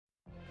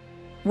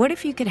What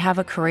if you could have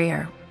a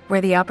career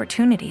where the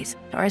opportunities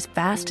are as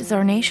vast as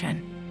our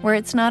nation, where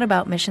it's not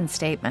about mission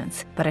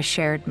statements, but a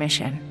shared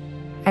mission?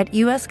 At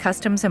U.S.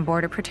 Customs and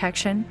Border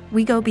Protection,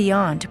 we go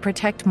beyond to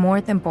protect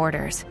more than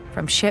borders.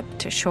 From ship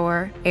to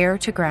shore, air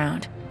to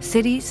ground,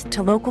 cities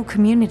to local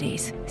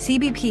communities,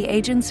 CBP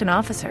agents and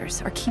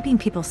officers are keeping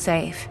people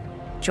safe.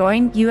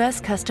 Join U.S.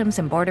 Customs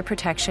and Border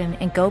Protection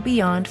and go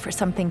beyond for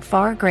something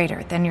far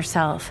greater than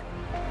yourself.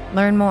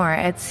 Learn more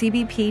at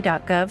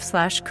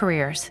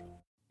cbp.gov/careers.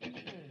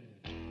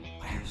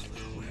 Where's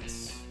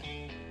Lewis?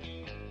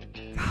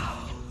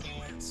 Oh,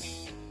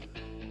 Lewis.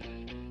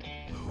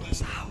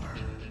 Lewis Howard.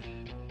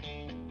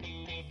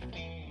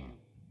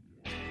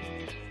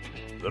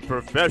 The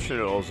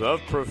professionals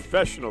of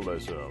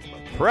professionalism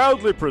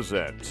proudly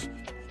present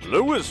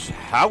Lewis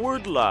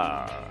Howard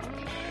Live.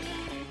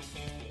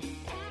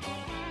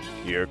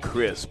 Your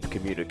crisp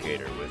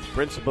communicator with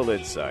principal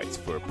insights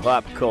for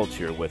pop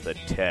culture with a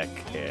tech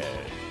edge.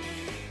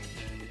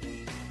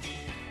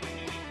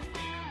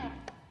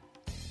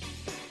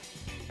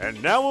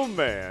 And now a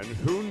man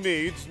who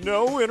needs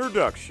no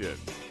introduction,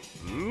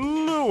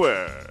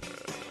 Lewis.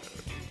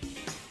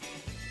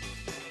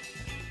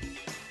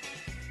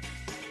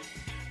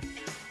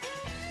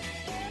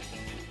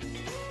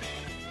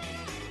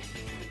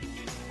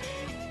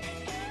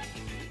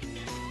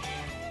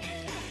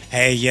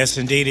 Hey, yes,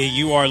 indeed.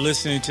 You are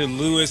listening to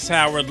Lewis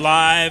Howard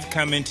Live,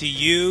 coming to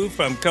you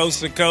from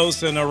coast to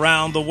coast and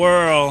around the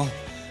world.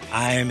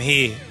 I am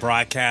here,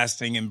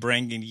 broadcasting and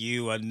bringing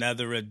you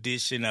another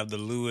edition of the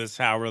Lewis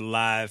Howard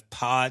Live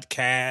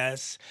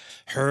podcast,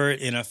 heard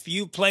in a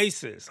few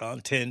places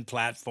on 10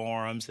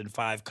 platforms in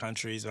 5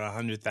 countries,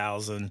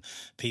 100,000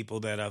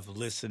 people that have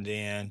listened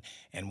in,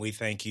 and we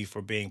thank you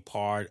for being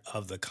part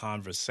of the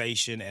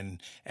conversation.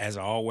 And as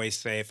I always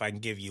say, if I can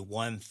give you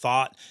one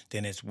thought,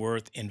 then it's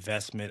worth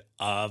investment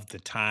of the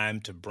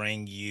time to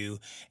bring you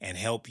and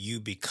help you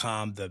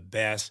become the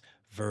best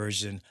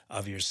version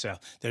of yourself.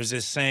 There's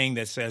this saying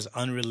that says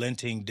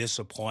unrelenting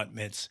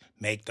disappointments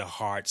make the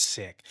heart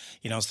sick.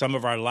 You know, some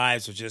of our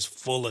lives are just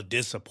full of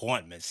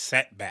disappointments,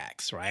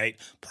 setbacks, right?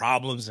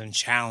 Problems and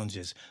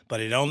challenges.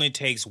 But it only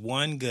takes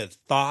one good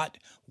thought,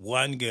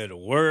 one good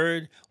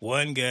word,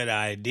 one good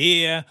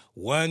idea,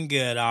 one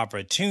good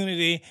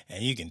opportunity,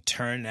 and you can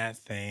turn that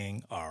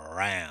thing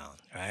around,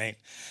 right?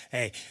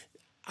 Hey,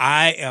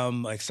 I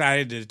am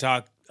excited to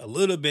talk a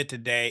little bit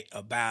today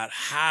about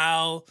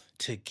how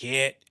to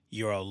get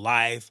your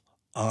life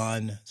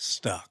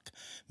unstuck.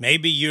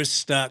 Maybe you're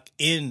stuck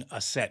in a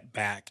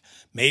setback.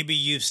 Maybe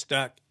you've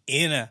stuck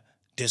in a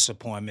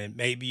disappointment.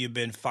 Maybe you've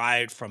been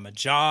fired from a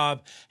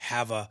job,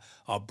 have a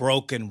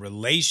broken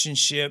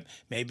relationship.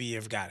 Maybe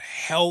you've got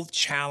health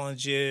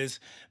challenges.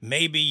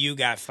 Maybe you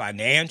got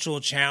financial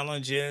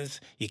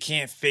challenges. You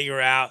can't figure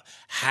out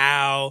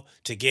how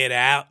to get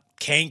out.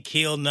 Can't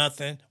kill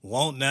nothing,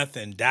 won't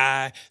nothing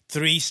die,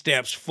 3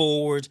 steps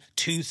forward,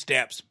 2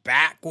 steps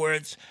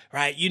backwards,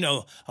 right? You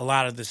know a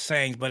lot of the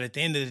sayings, but at the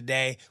end of the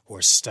day,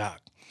 we're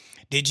stuck.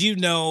 Did you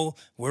know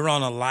we're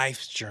on a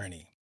life's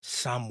journey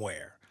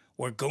somewhere?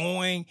 We're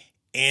going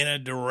in a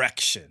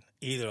direction,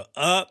 either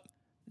up,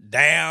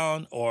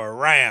 down, or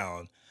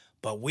around,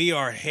 but we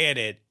are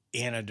headed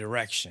in a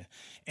direction.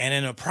 And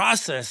in the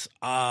process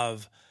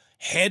of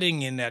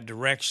heading in that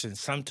direction,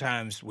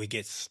 sometimes we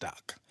get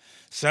stuck.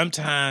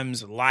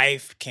 Sometimes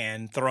life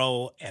can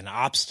throw an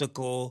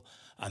obstacle,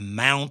 a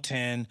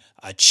mountain,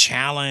 a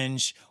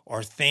challenge,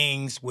 or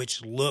things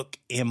which look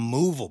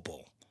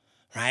immovable,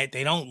 right?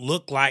 They don't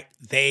look like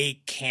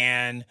they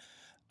can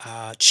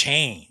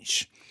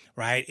change,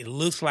 right? It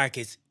looks like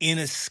it's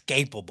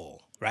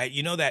inescapable, right?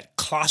 You know that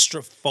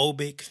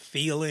claustrophobic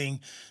feeling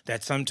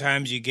that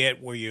sometimes you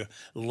get where you're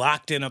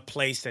locked in a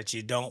place that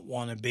you don't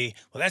want to be?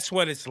 Well, that's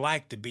what it's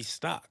like to be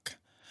stuck.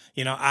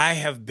 You know, I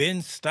have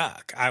been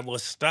stuck. I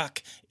was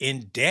stuck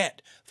in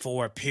debt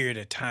for a period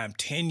of time,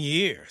 10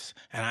 years,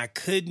 and I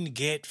couldn't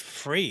get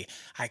free.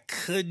 I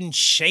couldn't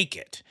shake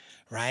it,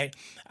 right?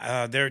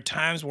 There are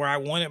times where I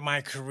wanted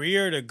my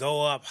career to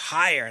go up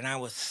higher, and I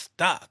was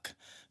stuck,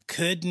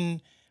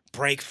 couldn't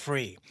break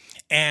free.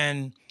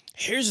 And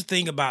here's the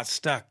thing about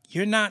stuck.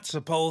 You're not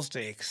supposed to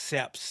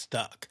accept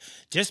stuck.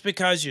 Just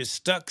because you're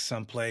stuck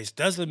someplace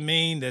doesn't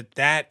mean that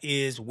that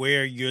is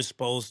where you're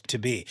supposed to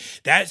be.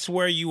 That's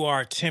where you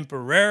are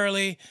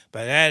temporarily,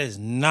 but that is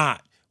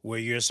not where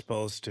you're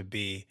supposed to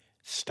be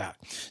stuck.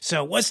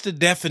 So what's the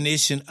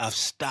definition of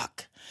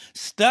stuck?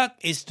 Stuck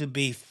is to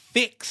be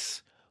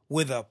fixed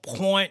with a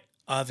point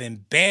of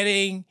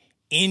embedding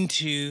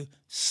into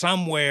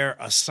somewhere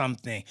or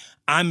something.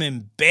 I'm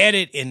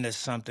embedded into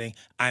something.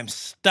 I'm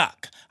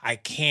stuck. I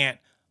can't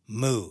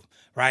move,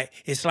 right?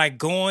 It's like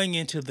going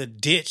into the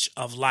ditch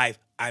of life.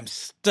 I'm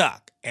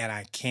stuck and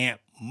I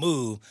can't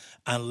move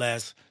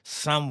unless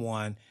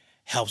someone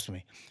helps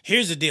me.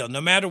 Here's the deal.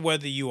 No matter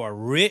whether you are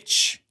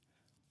rich,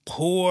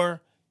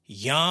 poor,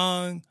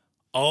 young,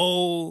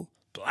 old,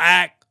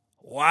 black,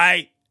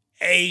 white,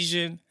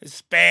 Asian,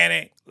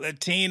 Hispanic,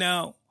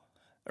 Latino,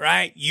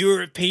 right?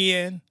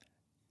 European,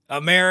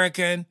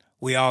 American,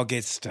 we all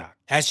get stuck.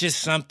 That's just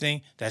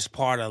something that's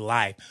part of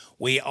life.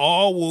 We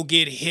all will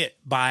get hit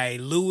by a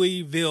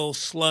Louisville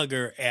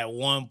slugger at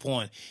one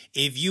point.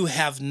 If you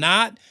have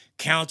not,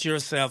 count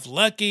yourself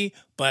lucky,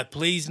 but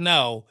please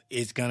know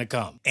it's going to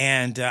come.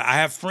 And I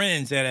have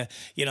friends that,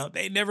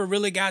 they never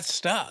really got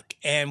stuck.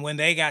 And when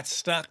they got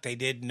stuck, they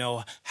didn't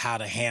know how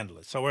to handle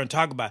it. So we're going to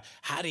talk about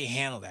how do you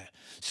handle that.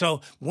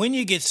 So when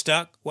you get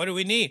stuck, what do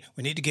we need?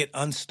 We need to get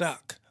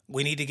unstuck.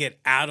 We need to get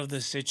out of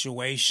the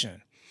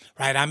situation,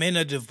 right? I'm in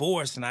a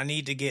divorce and I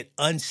need to get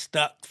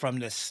unstuck from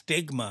the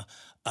stigma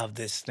of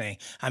this thing.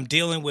 I'm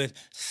dealing with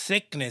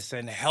sickness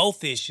and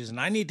health issues and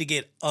I need to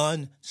get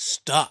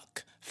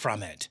unstuck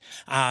from it.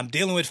 I'm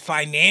dealing with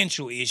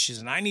financial issues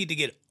and I need to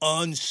get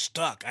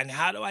unstuck. And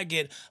how do I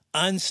get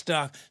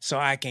unstuck so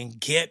I can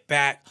get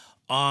back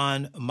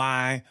on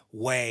my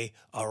way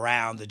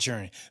around the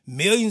journey?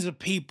 Millions of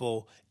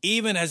people,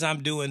 even as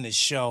I'm doing this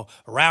show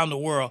around the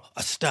world,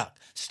 are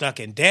stuck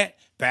in debt,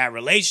 bad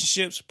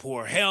relationships,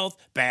 poor health,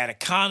 bad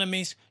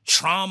economies,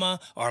 trauma,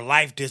 or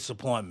life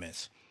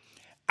disappointments.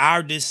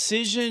 Our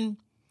decision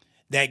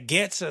that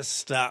gets us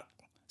stuck,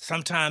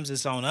 sometimes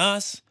it's on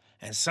us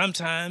and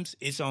sometimes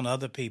it's on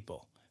other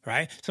people,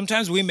 right?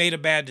 Sometimes we made a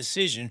bad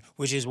decision,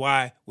 which is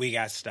why we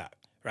got stuck,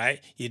 right?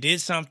 You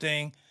did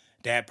something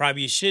that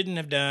probably you shouldn't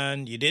have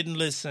done, you didn't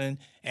listen,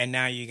 and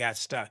now you got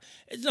stuck.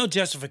 There's no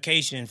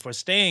justification for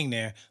staying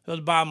there. So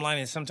the bottom line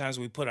is sometimes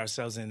we put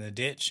ourselves in the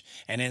ditch,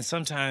 and then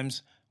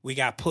sometimes we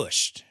got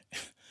pushed,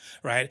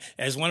 right?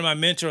 As one of my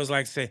mentors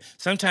likes to say,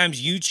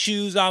 sometimes you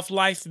choose off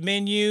life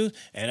menu,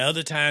 and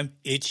other time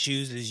it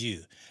chooses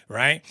you,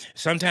 right?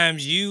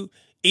 Sometimes you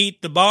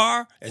eat the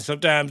bar, and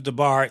sometimes the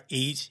bar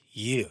eats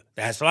you.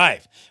 That's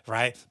life,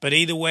 right? But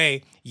either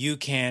way, you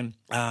can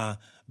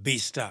be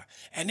stuck.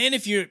 And then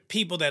if you're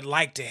people that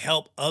like to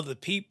help other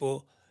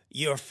people,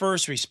 your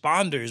first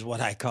responder is what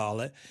I call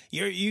it.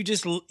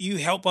 You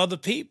help other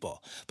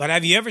people. But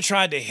have you ever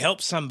tried to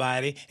help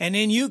somebody and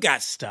then you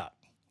got stuck?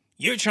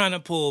 You're trying to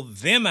pull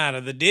them out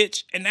of the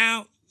ditch and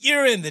now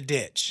you're in the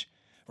ditch,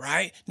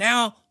 right?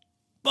 Now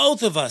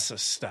both of us are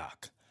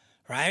stuck,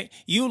 right?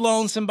 You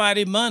loaned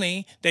somebody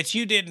money that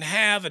you didn't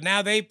have and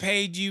now they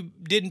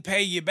didn't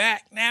pay you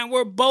back. Now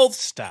we're both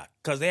stuck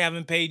because they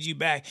haven't paid you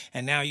back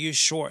and now you're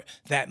short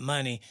that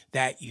money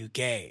that you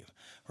gave,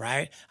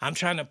 right? I'm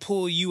trying to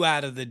pull you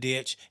out of the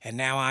ditch and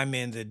now I'm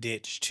in the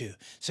ditch too.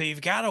 So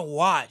you've got to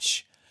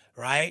watch,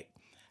 right,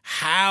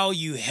 how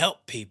you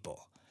help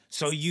people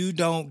so you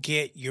don't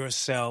get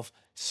yourself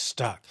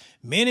stuck.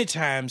 Many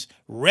times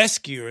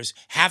rescuers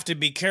have to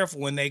be careful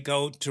when they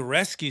go to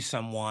rescue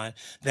someone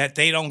that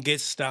they don't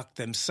get stuck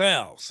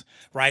themselves,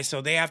 right?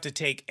 So they have to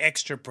take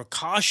extra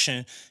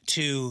precaution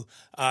to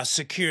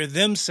secure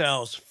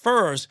themselves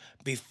first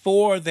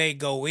before they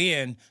go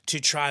in to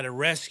try to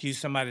rescue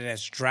somebody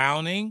that's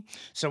drowning,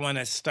 someone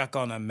that's stuck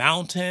on a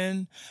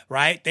mountain,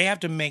 right? They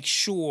have to make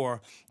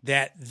sure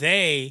that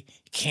they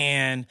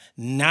can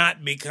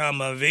not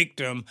become a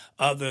victim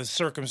of the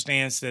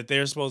circumstance that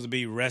they're supposed to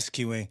be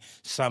rescuing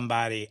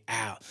somebody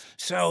out.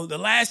 So the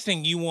last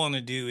thing you want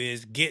to do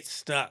is get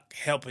stuck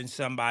helping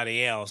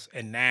somebody else,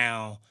 and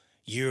now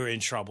you're in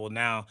trouble.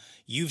 Now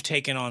you've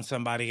taken on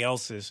somebody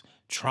else's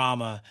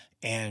trauma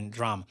and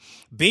drama.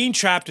 Being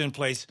trapped in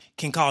place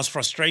can cause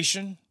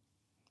frustration,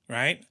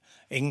 right?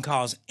 It can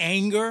cause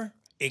anger.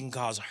 It can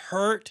cause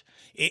hurt.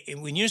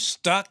 When you're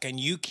stuck and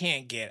you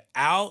can't get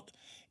out,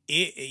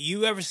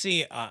 you ever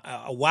see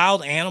a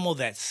wild animal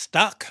that's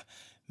stuck?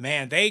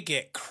 Man, they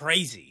get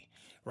crazy,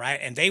 right?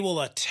 And they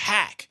will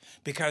attack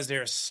because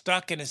they're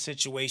stuck in a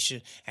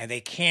situation and they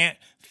can't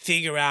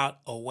figure out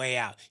a way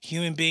out.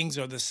 Human beings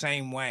are the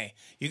same way.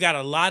 You got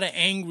a lot of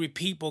angry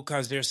people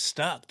because they're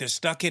stuck. They're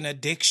stuck in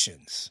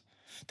addictions.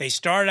 They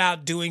started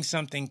out doing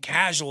something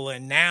casual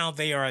and now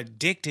they are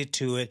addicted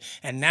to it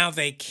and now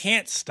they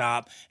can't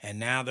stop and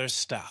now they're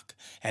stuck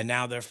and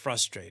now they're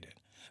frustrated.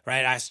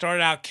 Right? I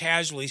started out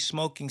casually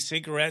smoking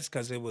cigarettes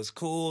because it was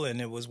cool and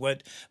it was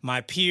what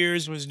my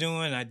peers was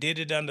doing. I did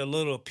it under a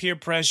little peer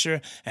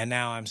pressure and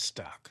now I'm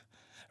stuck.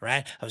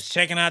 Right? I was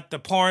checking out the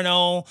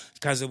porno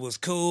because it was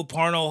cool.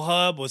 Porno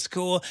Hub was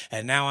cool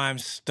and now I'm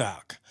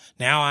stuck.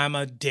 Now I'm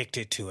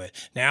addicted to it.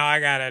 Now I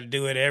got to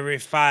do it every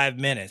 5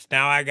 minutes.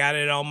 Now I got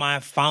it on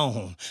my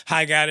phone.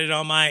 I got it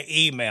on my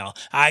email.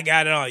 I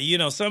got it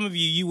on, some of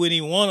you wouldn't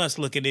even want us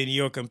looking into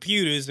your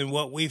computers, and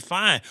what we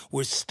find,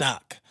 we're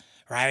stuck.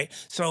 Right?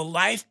 So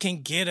life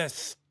can get us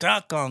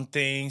stuck on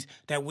things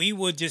that we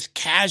were just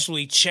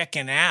casually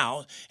checking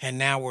out, and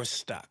now we're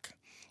stuck.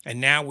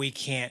 And now we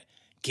can't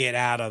get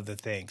out of the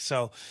thing.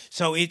 So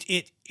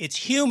it's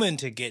human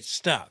to get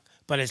stuck,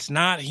 but it's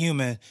not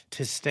human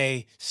to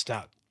stay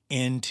stuck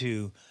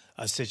into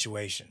a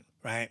situation,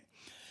 right?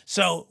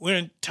 So we're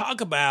going to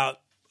talk about,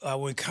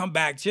 when we come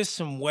back, just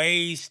some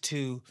ways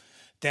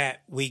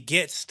that we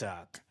get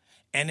stuck,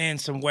 and then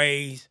some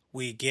ways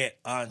we get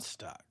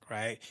unstuck.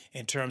 Right?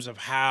 In terms of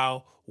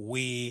how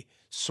we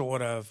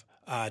sort of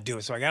do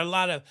it. So I got a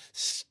lot of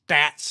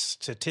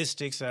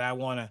statistics that I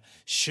want to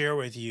share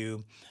with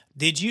you.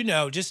 Did you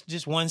know,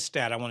 just one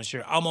stat I want to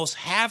share, almost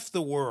half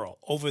the world,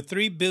 over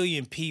 3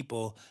 billion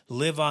people,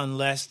 live on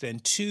less than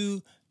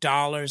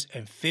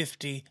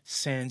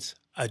 $2.50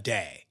 a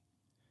day,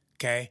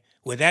 okay?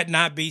 Would that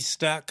not be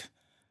stuck?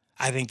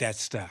 I think that's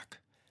stuck,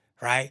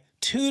 right?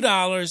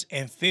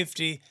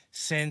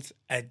 $2.50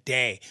 a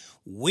day.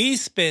 We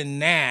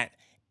spend that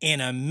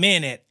in a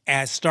minute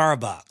at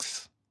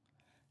Starbucks.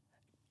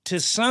 To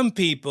some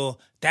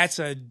people, that's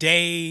a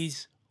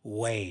day's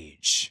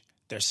wage.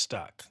 They're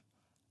stuck.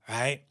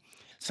 Right?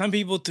 Some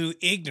people, through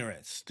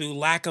ignorance, through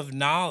lack of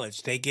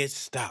knowledge, they get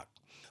stuck.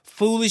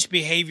 Foolish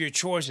behavior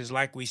choices,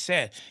 like we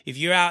said. If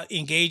you're out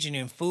engaging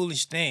in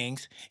foolish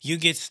things, you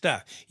get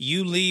stuck.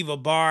 You leave a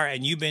bar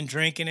and you've been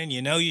drinking and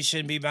you know you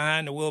shouldn't be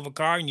behind the wheel of a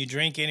car and you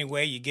drink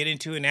anyway. You get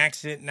into an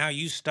accident. Now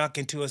you stuck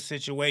into a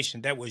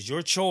situation. That was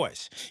your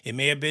choice. It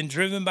may have been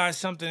driven by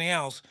something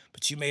else,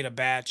 but you made a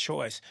bad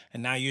choice.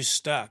 And now you're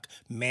stuck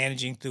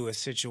managing through a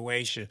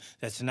situation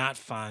that's not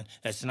fun,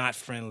 that's not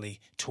friendly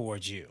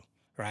towards you.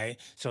 Right?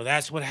 So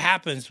that's what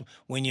happens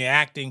when you're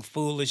acting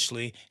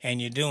foolishly and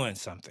you're doing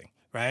something,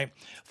 right?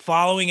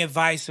 Following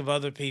advice of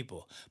other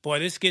people. Boy,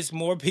 this gets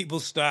more people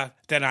stuck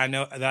than I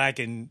know that I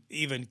can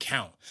even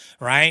count,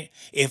 right?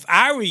 If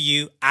I were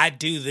you, I'd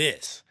do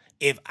this.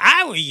 If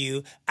I were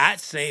you,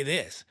 I'd say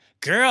this.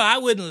 Girl, I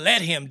wouldn't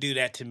let him do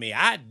that to me.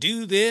 I'd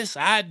do this,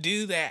 I'd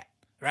do that.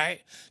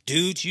 Right?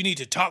 Dude, you need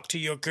to talk to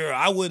your girl.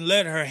 I wouldn't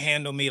let her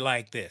handle me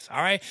like this.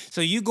 All right?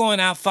 So you going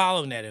out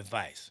following that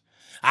advice.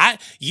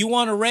 You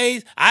want a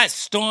raise? I'd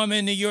storm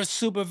into your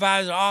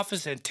supervisor's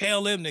office and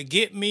tell him to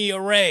get me a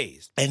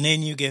raise. And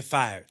then you get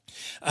fired.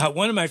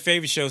 One of my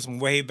favorite shows from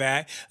way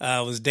back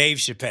was Dave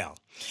Chappelle.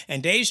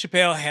 And Dave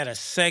Chappelle had a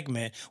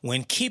segment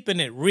when keeping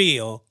it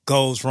real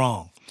goes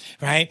wrong.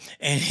 Right?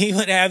 And he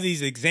would have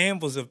these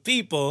examples of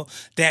people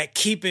that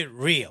keep it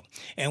real.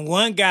 And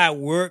one guy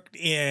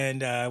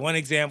one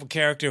example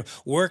character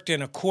worked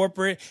in a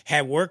corporate,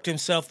 had worked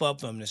himself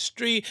up on the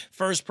street,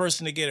 first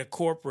person to get a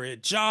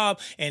corporate job,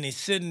 and he's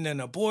sitting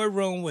in a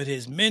boardroom with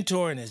his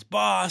mentor and his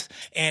boss,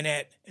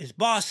 and his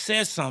boss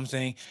says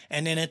something,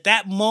 and then at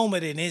that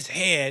moment in his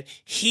head,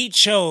 he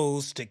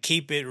chose to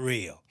keep it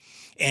real.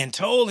 And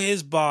told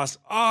his boss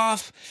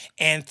off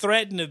and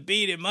threatened to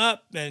beat him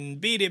up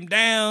and beat him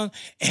down.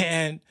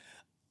 And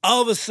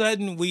all of a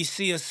sudden, we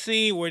see a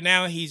scene where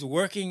now he's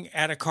working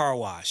at a car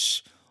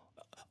wash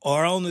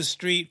or on the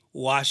street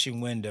washing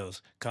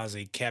windows because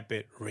he kept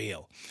it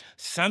real.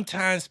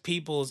 Sometimes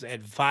people's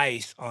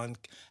advice on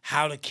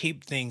how to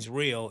keep things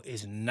real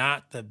is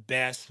not the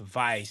best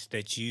advice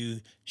that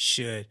you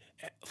should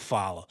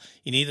follow.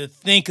 You need to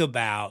think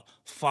about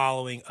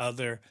following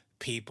other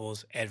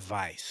people's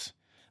advice.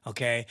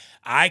 Okay,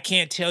 I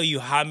can't tell you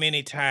how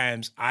many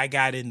times I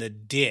got in the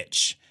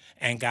ditch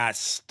and got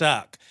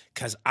stuck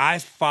because I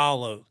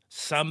followed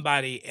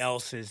somebody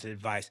else's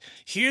advice.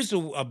 Here's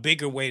a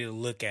bigger way to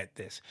look at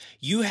this.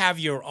 You have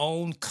your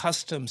own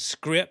custom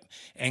script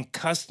and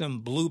custom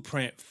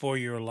blueprint for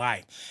your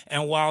life.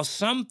 And while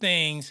some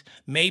things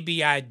may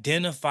be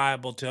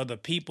identifiable to other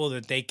people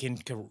that they can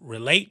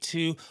relate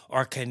to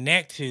or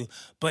connect to,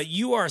 but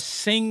you are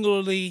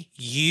singularly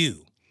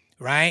you.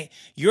 Right?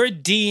 Your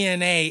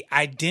DNA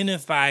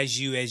identifies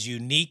you as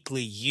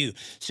uniquely you.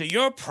 So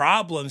your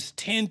problems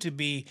tend to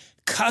be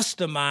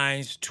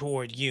customized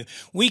toward you.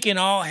 We can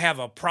all have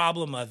a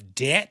problem of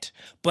debt,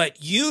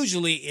 but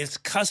usually it's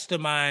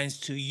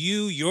customized to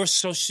you, your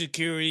social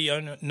security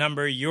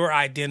number, your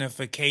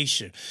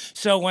identification.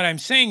 So what I'm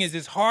saying is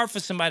it's hard for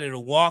somebody to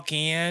walk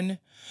in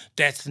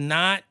that's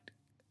not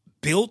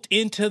built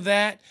into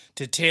that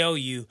to tell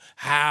you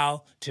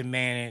how to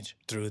manage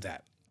through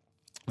that.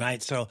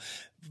 Right? So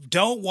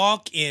don't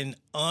walk in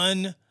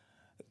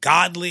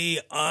ungodly,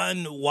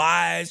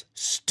 unwise,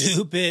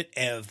 stupid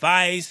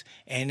advice,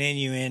 and then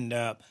you end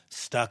up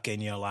stuck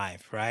in your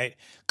life, right?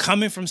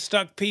 Coming from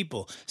stuck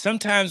people.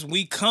 Sometimes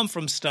we come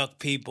from stuck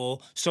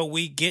people, so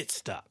we get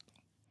stuck.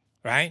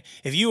 Right?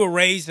 If you were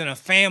raised in a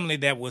family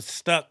that was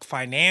stuck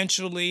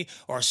financially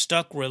or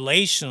stuck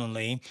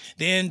relationally,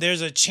 then there's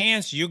a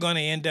chance you're going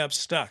to end up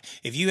stuck.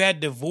 If you had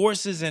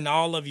divorces in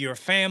all of your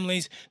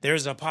families,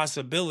 there's a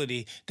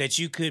possibility that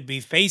you could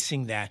be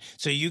facing that.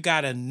 So you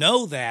got to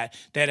know that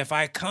if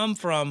I come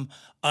from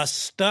a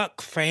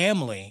stuck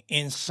family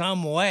in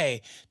some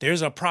way,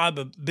 there's a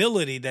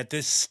probability that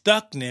this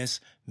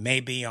stuckness may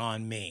be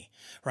on me.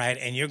 Right?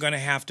 And you're going to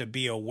have to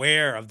be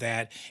aware of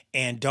that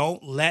and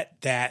don't let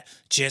that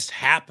just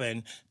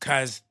happen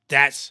because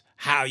that's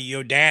how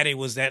your daddy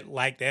was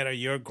like that or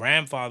your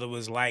grandfather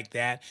was like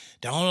that.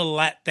 Don't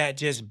let that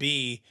just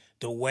be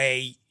the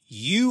way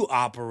you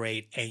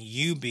operate and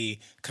you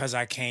be because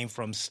I came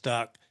from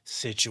stuck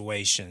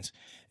situations.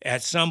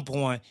 At some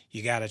point,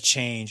 you got to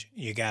change.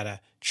 You got to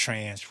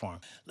transform.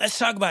 Let's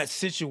talk about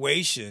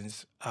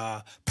situations.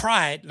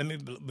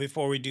 Pride,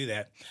 before we do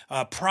that,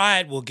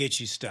 pride will get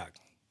you stuck.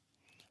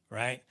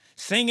 Right?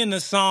 Singing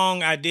the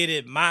song, I Did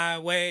It My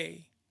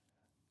Way,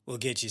 will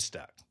get you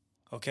stuck,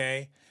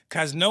 okay?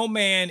 Because no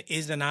man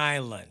is an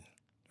island,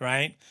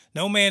 right?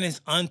 No man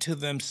is unto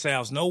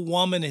themselves. No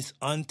woman is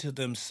unto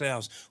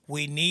themselves.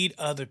 We need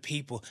other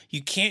people.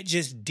 You can't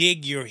just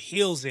dig your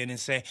heels in and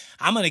say,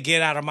 I'm going to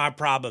get out of my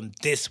problem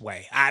this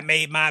way. I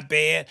made my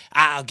bed.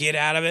 I'll get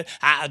out of it.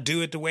 I'll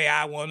do it the way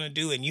I want to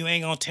do. And you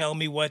ain't going to tell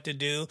me what to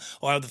do.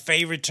 Or the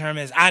favorite term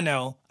is, I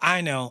know.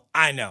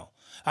 All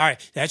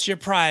right, that's your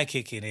pride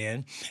kicking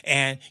in.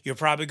 And you're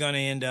probably going to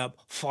end up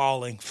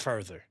falling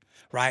further.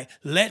 Right?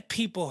 Let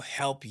people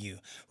help you.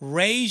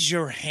 Raise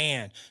your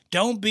hand.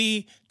 Don't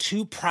be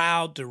too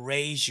proud to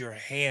raise your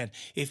hand.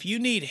 If you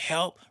need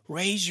help,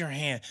 raise your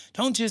hand.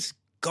 Don't just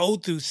go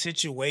through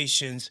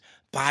situations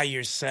by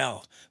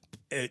yourself.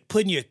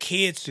 Putting your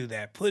kids through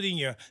that, putting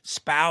your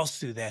spouse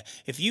through that.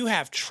 If you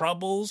have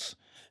troubles,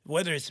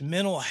 whether it's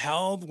mental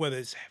health, whether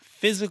it's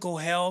physical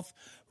health,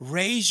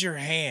 raise your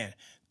hand.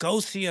 Go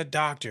see a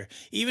doctor.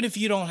 Even if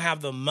you don't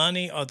have the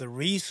money or the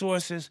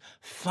resources,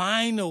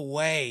 find a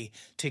way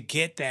to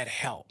get that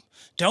help.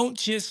 Don't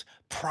just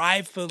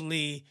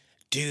pridefully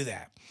do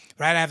that,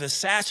 right? I have a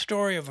sad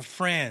story of a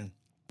friend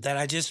that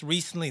I just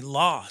recently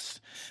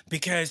lost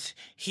because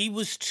he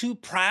was too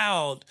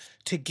proud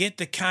to get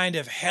the kind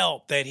of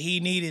help that he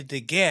needed to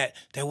get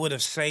that would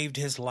have saved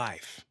his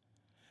life,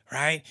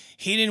 right?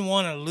 He didn't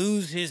want to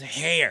lose his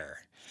hair.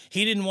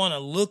 He didn't want to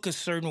look a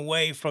certain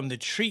way from the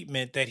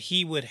treatment that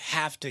he would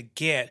have to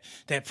get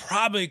that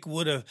probably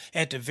would have,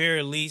 at the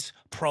very least,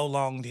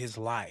 prolonged his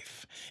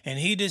life. And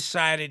he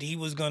decided he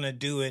was going to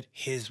do it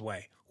his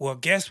way. Well,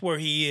 guess where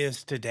he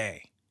is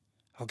today?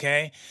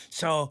 Okay?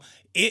 So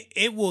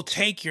it will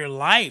take your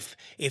life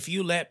if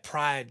you let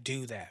pride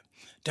do that.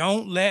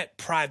 Don't let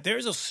pride.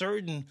 There's a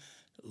certain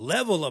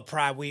level of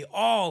pride we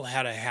all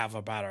had to have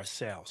about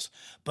ourselves.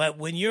 But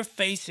when you're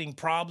facing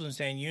problems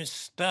and you're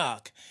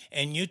stuck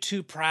and you're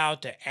too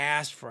proud to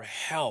ask for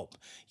help,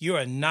 you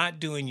are not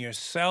doing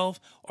yourself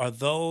or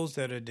those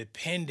that are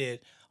dependent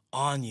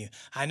on you.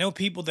 I know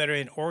people that are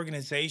in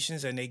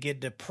organizations and they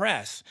get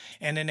depressed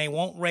and then they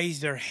won't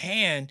raise their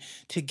hand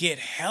to get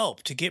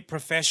help, to get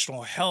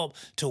professional help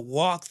to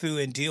walk through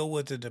and deal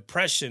with the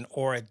depression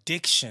or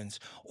addictions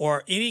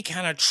or any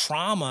kind of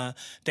trauma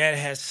that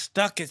has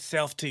stuck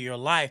itself to your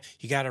life.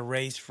 You got to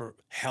raise for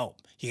help.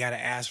 You got to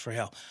ask for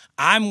help.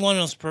 I'm one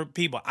of those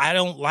people. I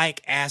don't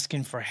like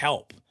asking for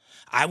help.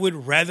 I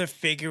would rather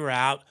figure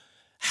out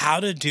how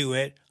to do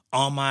it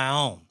on my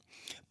own.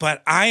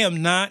 But I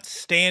am not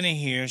standing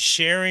here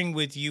sharing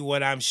with you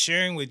what I'm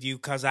sharing with you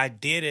because I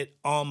did it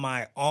on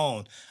my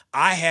own.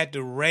 I had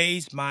to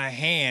raise my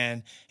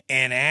hand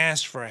and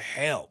ask for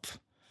help.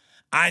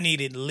 I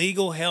needed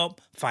legal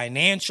help,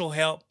 financial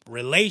help,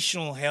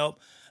 relational help,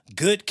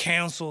 good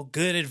counsel,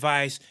 good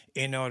advice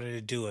in order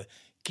to do it.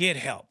 Get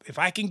help. If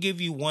I can give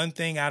you one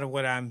thing out of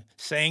what I'm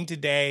saying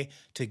today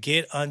to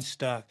get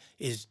unstuck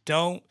is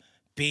don't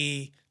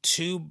be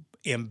too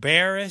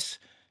embarrassed,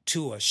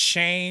 too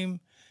ashamed,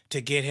 to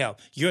get help.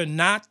 You're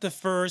not the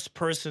first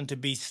person to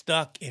be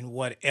stuck in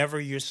whatever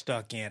you're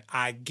stuck in.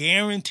 I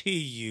guarantee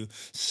you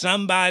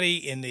somebody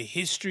in the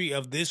history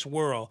of this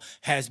world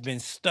has been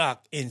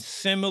stuck in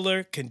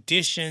similar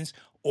conditions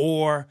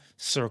or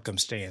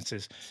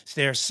circumstances.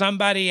 So there's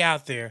somebody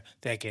out there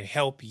that can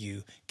help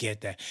you get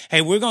that.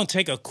 Hey, we're going to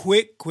take a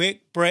quick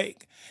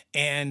break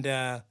and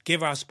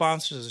give our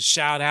sponsors a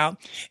shout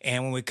out.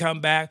 And when we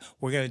come back,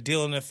 we're going to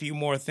deal in a few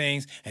more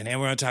things. And then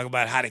we're going to talk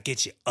about how to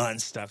get you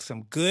unstuck.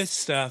 Some good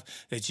stuff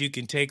that you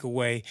can take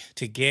away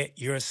to get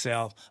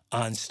yourself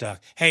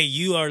unstuck. Hey,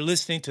 you are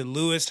listening to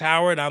Lewis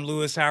Howard. I'm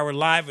Lewis Howard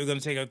Live. We're going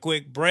to take a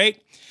quick break.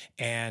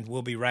 And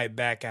we'll be right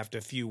back after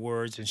a few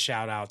words and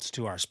shout outs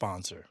to our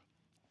sponsor.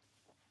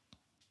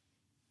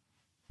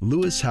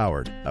 Lewis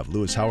Howard of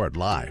Lewis Howard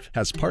Live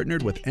has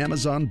partnered with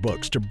Amazon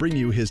Books to bring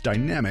you his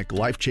dynamic,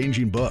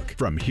 life-changing book.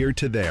 From Here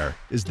to There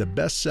is the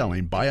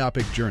best-selling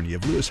biopic journey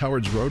of Lewis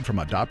Howard's road from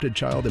adopted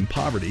child in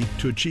poverty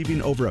to achieving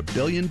over $1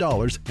 billion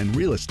in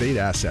real estate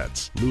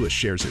assets. Lewis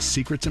shares his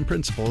secrets and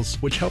principles,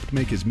 which helped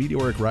make his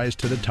meteoric rise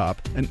to the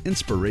top an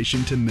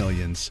inspiration to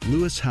millions.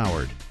 Lewis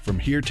Howard, From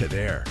Here to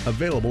There,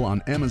 available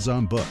on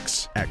Amazon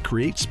Books at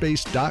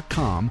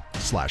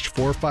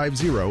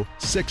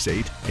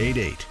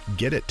createspace.com/450-6888.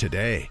 Get it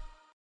today.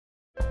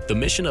 The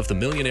mission of the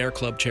Millionaire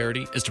Club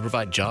charity is to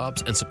provide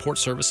jobs and support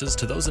services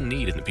to those in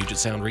need in the Puget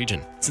Sound region.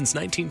 Since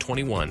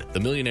 1921, the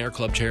Millionaire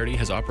Club charity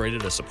has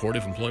operated a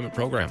supportive employment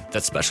program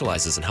that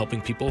specializes in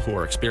helping people who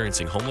are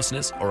experiencing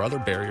homelessness or other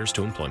barriers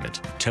to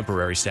employment.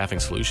 Temporary Staffing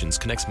Solutions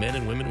connects men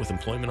and women with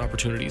employment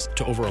opportunities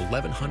to over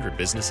 1,100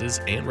 businesses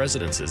and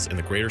residences in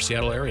the greater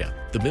Seattle area.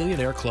 The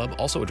Millionaire Club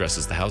also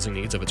addresses the housing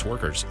needs of its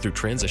workers through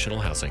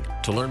transitional housing.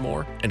 To learn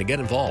more and to get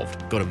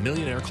involved, go to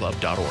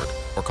millionaireclub.org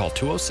or call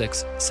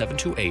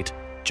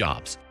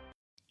 206-728-JOBS.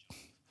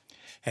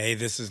 Hey,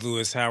 this is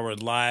Lewis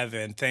Howard Live,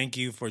 and thank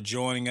you for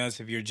joining us.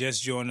 If you're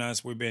just joining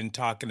us, we've been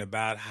talking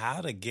about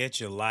how to get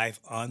your life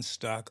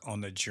unstuck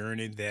on the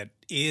journey that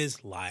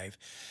is life,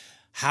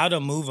 how to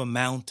move a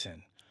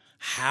mountain,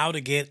 how to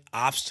get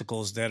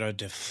obstacles that are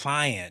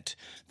defiant,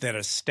 that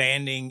are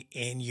standing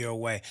in your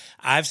way.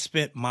 I've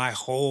spent my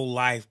whole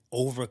life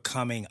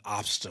overcoming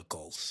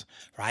obstacles,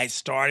 right?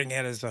 Starting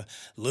out as a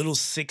little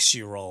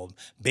 6-year-old,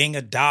 being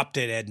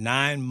adopted at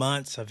 9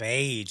 months of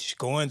age,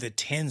 going to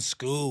 10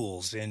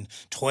 schools in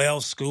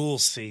 12 school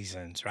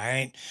seasons,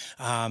 right?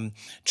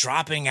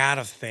 Dropping out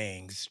of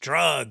things,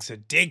 drugs,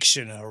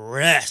 addiction,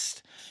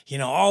 arrest,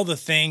 all the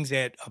things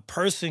that a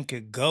person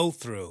could go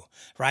through,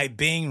 right?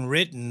 Being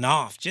written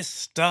off, just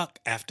stuck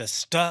after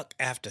stuck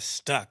after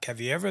stuck.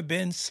 Have you ever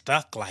been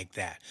stuck like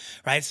that,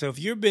 right? So if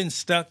you've been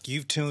stuck,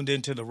 you've tuned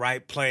into the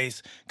right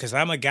place, because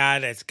I'm a guy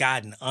that's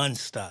gotten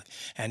unstuck.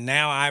 And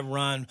now I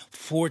run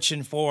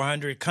Fortune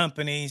 400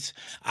 companies.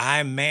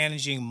 I'm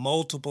managing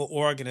multiple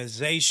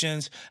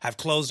organizations. I've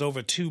closed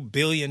over $2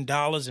 billion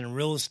in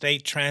real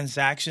estate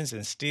transactions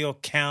and still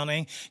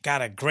counting.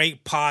 Got a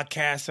great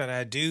podcast that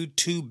I do,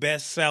 2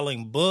 best-selling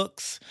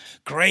books,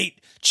 great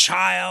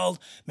child.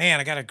 Man,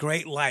 I got a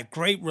great life,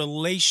 great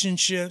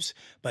relationships,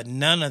 but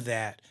none of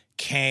that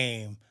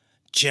came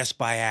just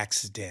by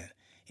accident.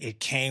 It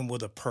came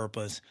with a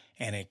purpose,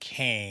 and it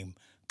came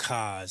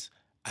because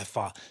I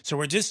fought. So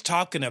we're just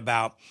talking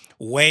about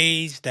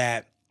ways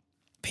that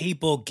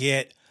people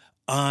get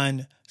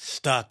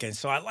unstuck. And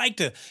so I like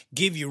to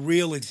give you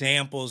real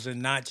examples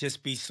and not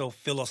just be so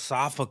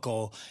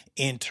philosophical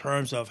in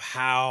terms of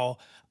how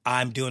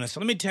I'm doing it.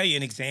 So let me tell you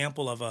an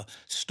example of a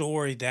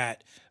story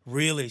that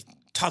really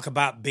talk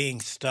about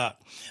being stuck.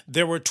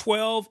 There were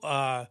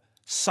 12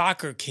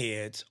 soccer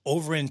kids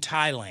over in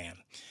Thailand,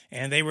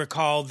 and they were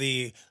called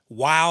the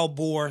Wild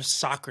Boar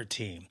soccer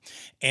team.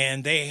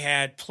 And they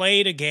had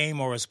played a game,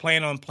 or was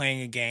planning on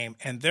playing a game,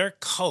 and their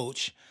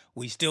coach,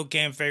 we still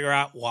can't figure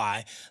out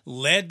why,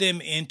 led them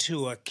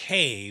into a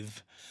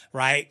cave,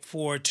 right,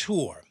 for a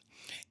tour.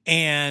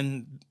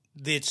 And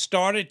it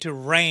started to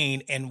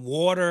rain, and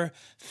water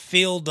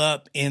filled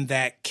up in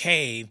that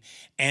cave,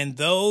 and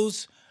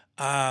those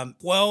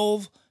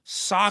 12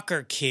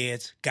 soccer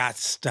kids got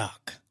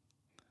stuck.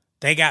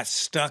 They got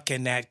stuck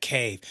in that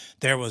cave.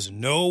 There was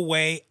no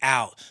way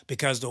out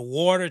because the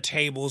water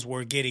tables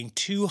were getting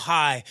too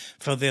high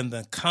for them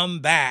to come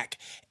back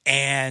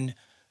and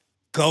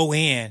go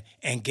in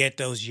and get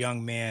those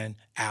young men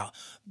out.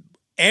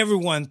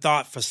 Everyone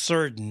thought for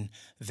certain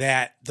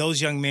that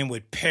those young men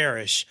would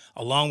perish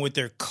along with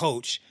their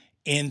coach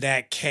in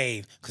that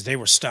cave because they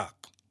were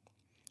stuck,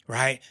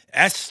 right?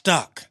 That's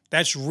stuck.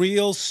 That's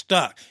real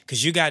stuck,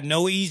 because you got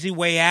no easy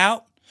way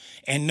out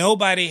and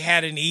nobody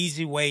had an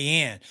easy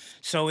way in.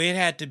 So it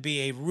had to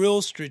be a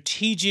real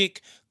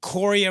strategic,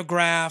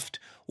 choreographed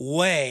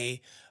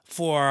way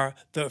for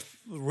the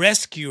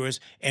rescuers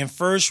and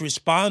first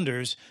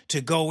responders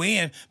to go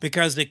in,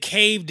 because the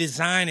cave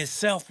design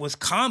itself was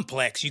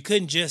complex. You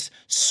couldn't just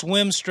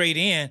swim straight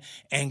in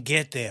and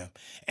get them.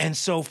 And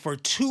so for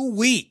 2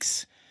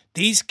 weeks,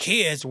 these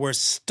kids were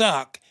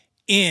stuck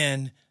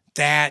in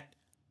that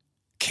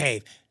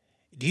cave.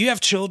 Do you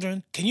have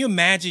children? Can you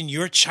imagine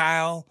your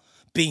child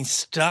being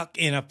stuck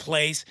in a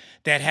place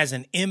that has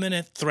an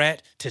imminent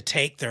threat to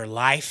take their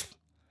life?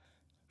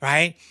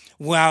 Right?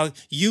 Well,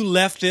 you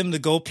left them to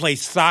go play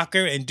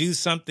soccer and do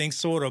something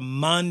sort of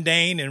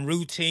mundane and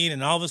routine,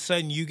 and all of a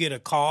sudden you get a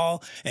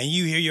call and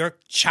you hear your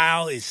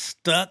child is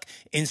stuck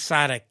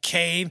inside a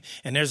cave,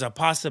 and there's a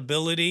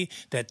possibility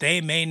that they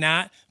may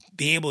not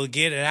be able to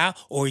get it out,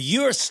 or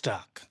you're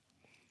stuck,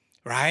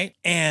 right?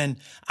 And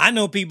I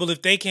know people,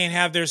 if they can't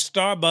have their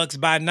Starbucks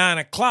by 9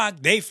 o'clock,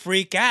 they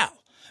freak out,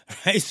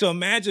 right? So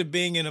imagine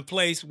being in a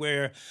place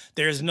where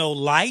there's no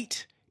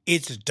light,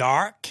 it's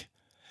dark,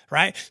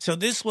 right? So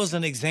this was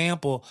an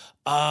example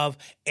of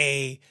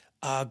a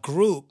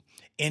group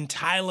in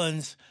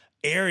Thailand's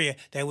area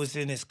that was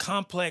in this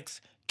complex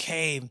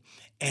cave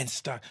and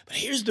stuck. But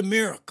here's the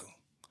miracle,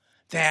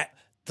 that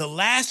the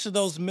last of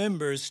those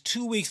members,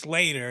 2 weeks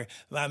later,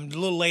 a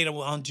little later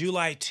on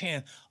July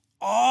 10th,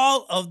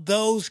 all of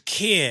those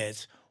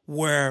kids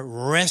were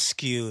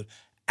rescued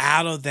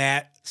out of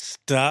that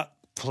stuck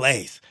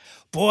place.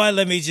 Boy,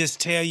 let me just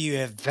tell you,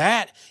 if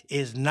that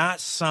is not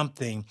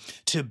something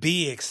to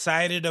be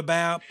excited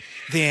about,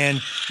 then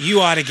you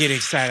ought to get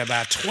excited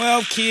about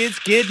 12 kids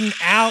getting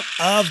out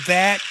of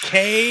that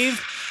cave,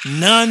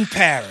 none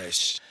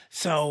perished.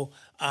 So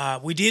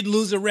we did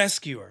lose a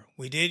rescuer.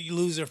 We did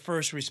lose a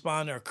first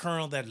responder, a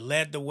colonel that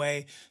led the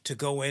way to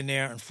go in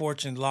there.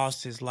 Unfortunately,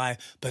 lost his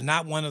life, but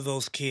not one of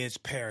those kids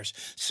perished.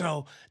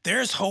 So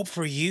there's hope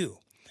for you.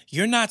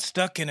 You're not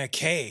stuck in a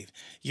cave.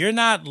 You're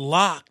not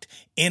locked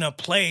in a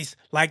place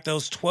like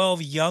those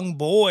 12 young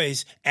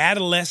boys,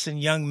 adolescent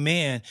young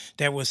men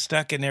that were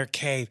stuck in their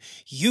cave.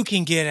 You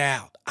can get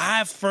out.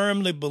 I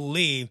firmly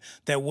believe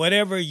that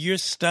whatever you're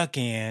stuck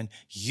in,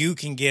 you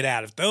can get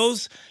out. If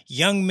those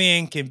young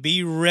men can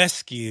be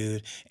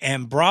rescued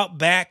and brought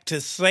back to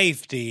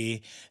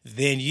safety,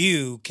 then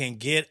you can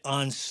get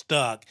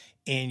unstuck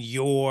in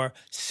your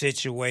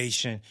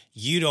situation.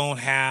 You don't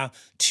have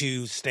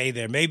to stay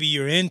there. Maybe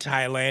you're in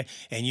Thailand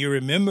and you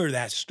remember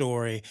that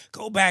story.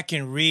 Go back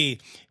and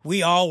read.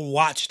 We all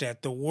watched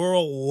that. The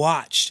world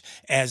watched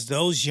as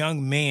those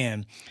young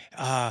men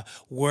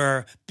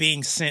were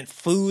being sent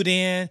food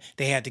in.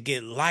 They had to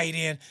get light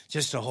in,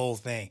 just the whole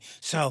thing.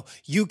 So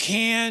you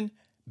can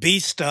be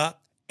stuck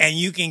and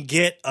you can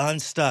get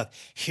unstuck.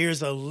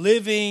 Here's a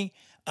living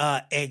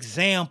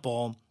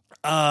example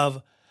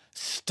of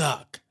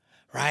stuck,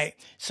 right?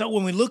 So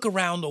when we look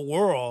around the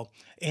world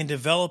in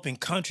developing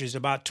countries,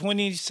 about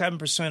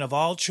 27% of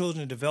all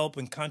children in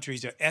developing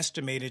countries are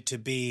estimated to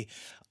be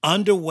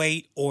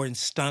underweight or in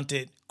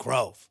stunted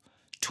growth.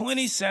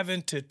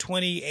 27 to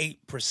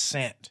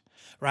 28%.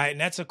 Right,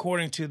 and that's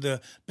according to the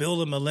Bill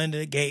and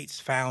Melinda Gates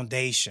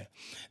Foundation.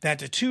 That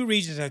the two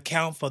regions that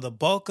account for the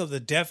bulk of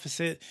the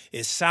deficit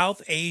is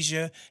South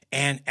Asia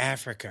and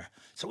Africa.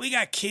 So we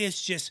got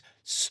kids just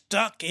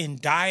stuck in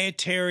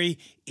dietary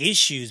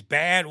issues,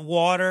 bad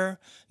water,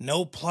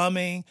 no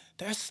plumbing.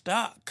 They're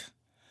stuck,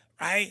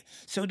 right?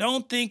 So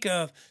don't think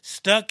of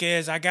stuck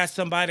as I got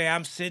somebody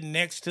I'm sitting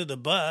next to the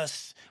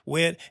bus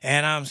with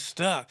and I'm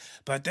stuck.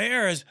 But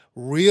there's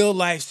real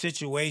life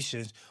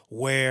situations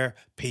where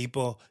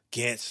people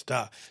get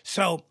stuck.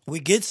 So we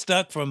get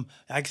stuck from,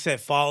 like I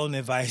said, following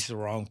advice of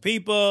the wrong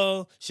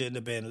people, shouldn't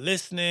have been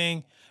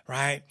listening,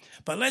 right?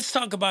 But let's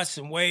talk about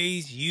some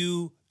ways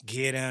you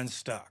get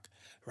unstuck,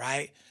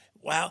 right?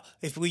 Well,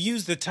 if we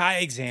use the Thai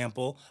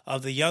example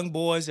of the young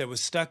boys that were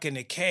stuck in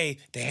the cave,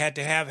 they had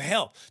to have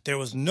help. There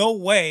was no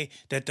way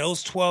that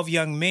those 12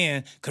 young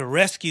men could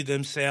rescue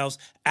themselves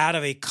out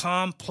of a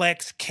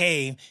complex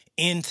cave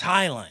in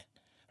Thailand,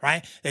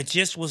 right? That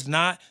just was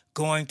not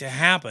going to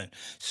happen.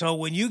 So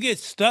when you get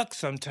stuck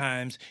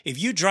sometimes,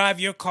 if you drive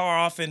your car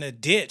off in a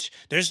ditch,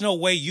 there's no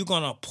way you're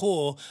going to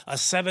pull a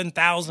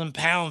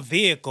 7,000-pound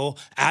vehicle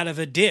out of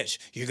a ditch.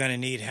 You're going to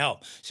need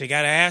help. So you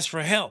got to ask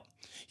for help.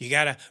 You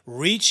got to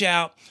reach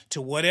out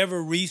to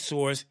whatever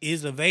resource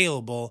is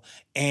available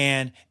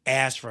and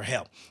ask for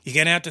help. You're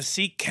going to have to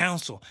seek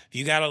counsel. If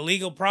you got a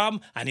legal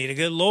problem, I need a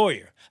good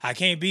lawyer. I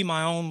can't be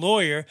my own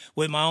lawyer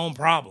with my own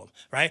problem,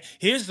 right?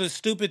 Here's the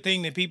stupid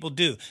thing that people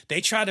do.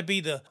 They try to be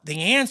the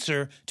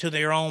answer to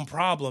their own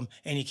problem,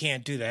 and you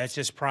can't do that. That's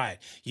just pride.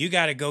 You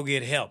got to go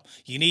get help.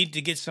 You need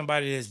to get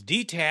somebody that's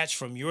detached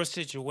from your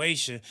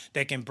situation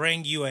that can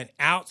bring you an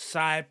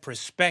outside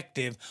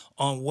perspective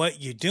on what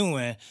you're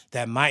doing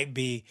that might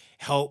be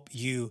help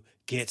you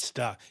get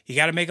stuck. You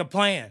got to make a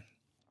plan,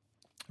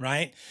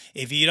 right?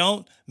 If you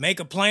don't make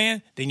a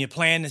plan, then you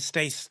plan to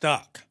stay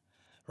stuck.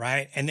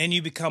 Right? And then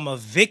you become a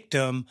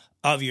victim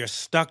of your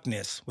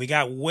stuckness. We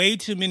got way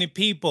too many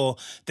people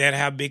that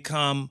have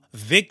become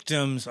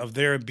victims of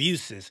their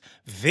abuses,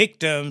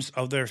 victims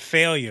of their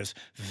failures,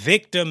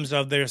 victims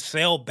of their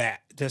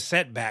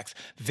setbacks,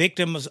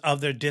 victims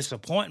of their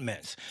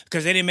disappointments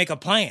because they didn't make a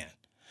plan.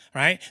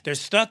 Right? They're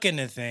stuck in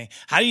the thing.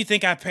 How do you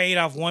think I paid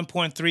off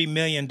 $1.3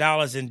 million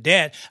in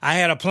debt? I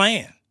had a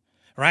plan.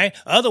 Right?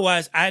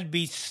 Otherwise, I'd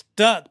be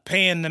stuck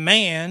paying the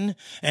man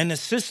and the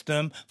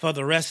system for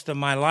the rest of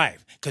my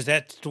life because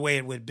that's the way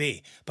it would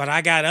be. But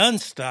I got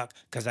unstuck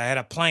because I had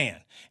a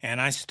plan.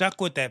 And I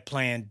stuck with that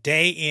plan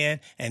day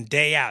in and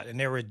day out. And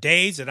there were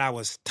days that I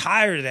was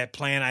tired of that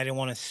plan. I didn't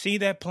want to see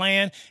that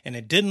plan. And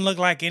it didn't look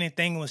like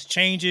anything was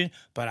changing.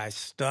 But I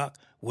stuck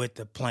with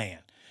the plan.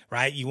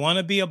 Right? You want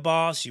to be a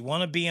boss. You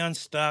want to be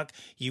unstuck.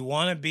 You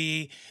want to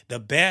be the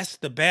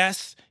best.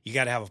 You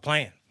got to have a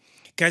plan.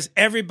 Because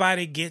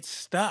everybody gets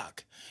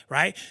stuck,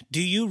 right?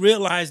 Do you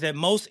realize that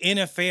most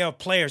NFL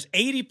players,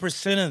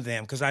 80% of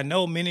them, because I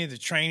know many of the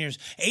trainers,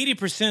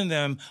 80% of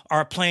them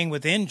are playing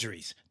with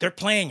injuries. They're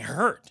playing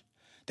hurt.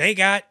 They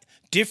got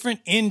different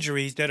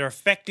injuries that are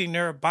affecting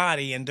their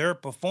body and their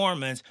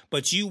performance,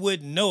 but you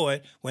wouldn't know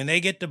it when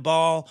they get the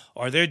ball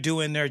or they're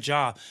doing their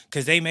job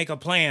because they make a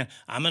plan.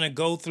 I'm going to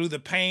go through the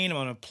pain. I'm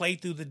going to play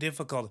through the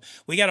difficulty.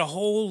 We got a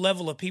whole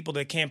level of people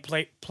that can't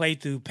play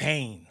through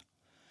pain.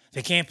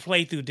 They can't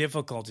play through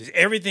difficulties.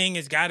 Everything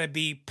has got to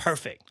be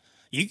perfect.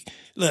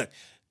 Look,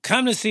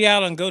 come to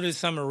Seattle and go to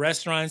some of the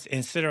restaurants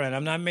and sit around.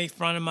 I'm not making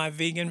fun of my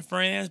vegan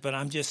friends, but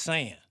I'm just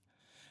saying,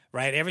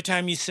 right? Every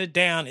time you sit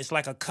down, it's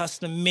like a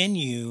custom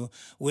menu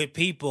with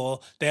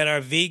people that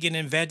are vegan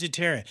and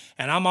vegetarian.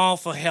 And I'm all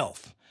for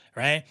health,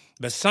 right?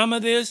 But some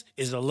of this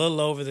is a little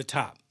over the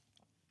top.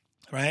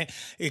 Right?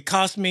 It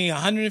cost me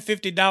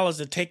 $150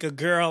 to take a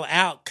girl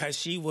out because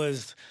she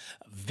was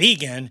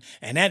vegan,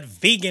 and that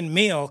vegan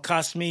meal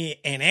cost me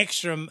an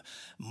extra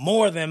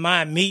more than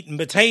my meat and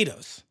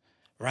potatoes,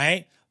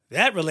 right?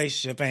 That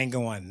relationship ain't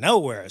going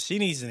nowhere. She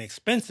needs an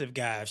expensive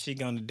guy if she's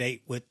going to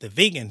date with the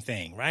vegan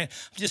thing, right?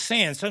 I'm just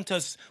saying,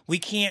 sometimes we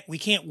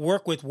can't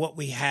work with what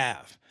we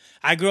have.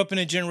 I grew up in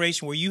a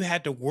generation where you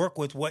had to work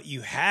with what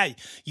you had.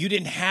 You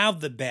didn't have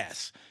the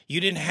best. You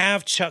didn't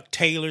have Chuck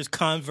Taylor's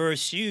Converse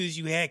shoes.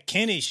 You had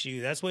Kenny's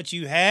shoes. That's what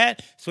you had.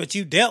 That's what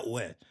you dealt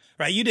with,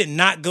 right? You did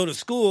not go to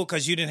school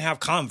because you didn't have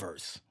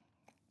Converse,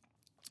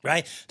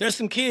 right? There's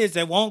some kids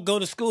that won't go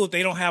to school if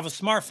they don't have a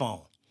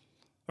smartphone,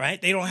 right?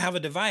 They don't have a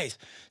device.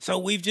 So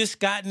we've just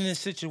gotten in a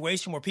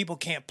situation where people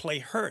can't play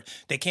hurt.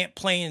 They can't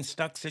play in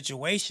stuck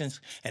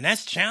situations. And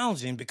that's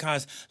challenging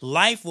because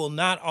life will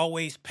not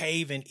always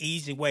pave an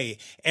easy way.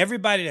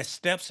 Everybody that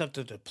steps up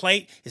to the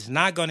plate is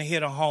not going to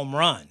hit a home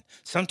run.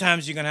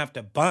 Sometimes you're going to have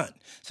to bunt.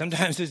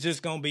 Sometimes it's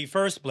just going to be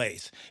first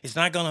base. It's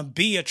not going to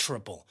be a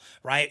triple,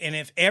 right? And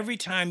if every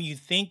time you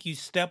think you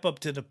step up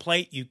to the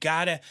plate, you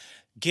got to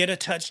get a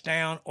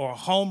touchdown or a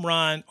home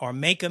run or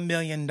make $1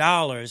 million,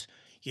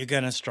 you're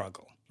going to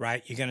struggle,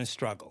 right? You're going to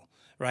struggle,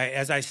 right?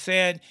 As I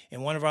said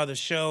in one of our other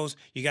shows,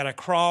 you got to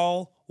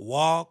crawl,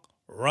 walk,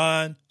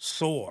 run,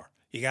 soar.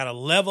 You got to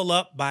level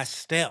up by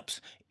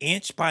steps,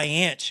 inch by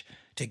inch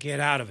to get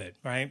out of it,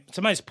 right?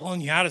 Somebody's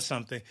pulling you out of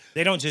something.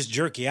 They don't just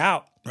jerk you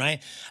out,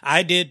 right?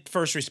 I did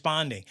first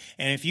responding.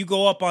 And if you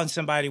go up on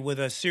somebody with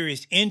a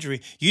serious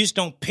injury, you just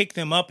don't pick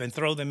them up and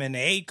throw them in the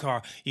aid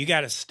car. You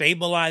got to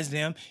stabilize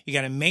them. You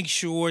got to make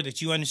sure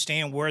that you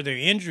understand where their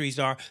injuries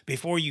are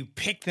before you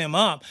pick them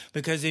up.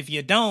 Because if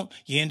you don't,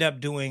 you end up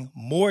doing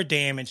more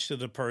damage to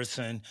the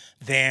person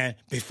than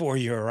before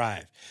you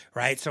arrive,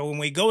 right? So when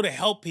we go to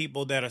help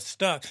people that are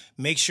stuck,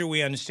 make sure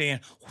we understand,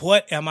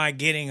 what am I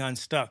getting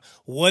unstuck?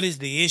 What is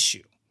the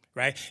issue?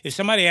 Right? If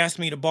somebody asks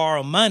me to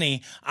borrow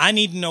money, I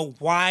need to know,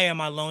 why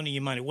am I loaning you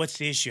money? What's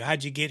the issue?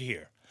 How'd you get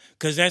here?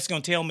 Because that's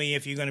going to tell me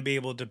if you're going to be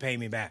able to pay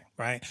me back,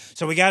 right?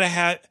 So we got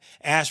to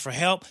ask for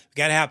help. We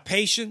got to have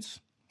patience,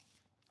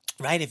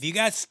 right? If you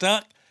got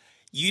stuck,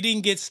 you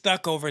didn't get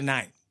stuck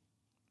overnight,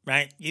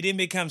 right? You didn't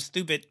become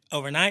stupid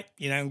overnight.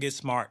 You're not going to get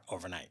smart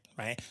overnight,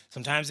 right?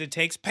 Sometimes it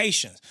takes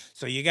patience.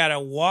 So you got to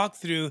walk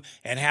through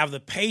and have the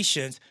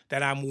patience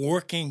that I'm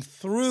working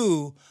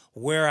through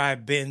where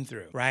I've been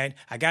through, right?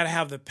 I got to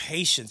have the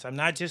patience. I'm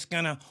not just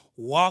going to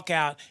walk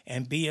out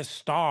and be a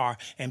star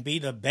and be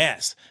the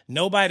best.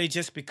 Nobody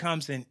just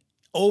becomes an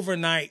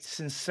overnight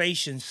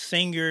sensation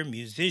singer,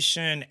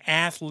 musician,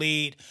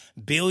 athlete,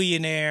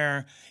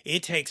 billionaire.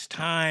 It takes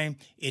time.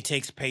 It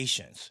takes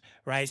patience,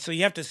 right? So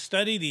you have to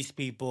study these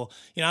people.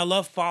 You know, I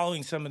love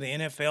following some of the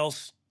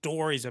NFL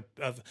stories of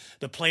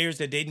the players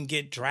that didn't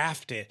get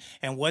drafted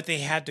and what they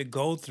had to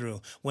go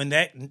through when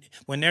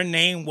their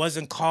name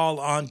wasn't called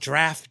on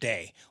draft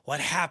day.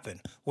 What happened?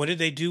 What did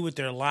they do with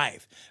their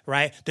life,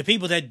 right? The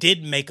people that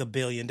did make $1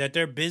 billion, that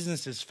their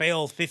businesses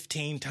failed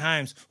 15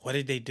 times, what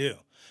did they do,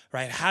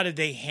 right? How did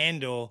they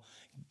handle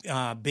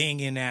being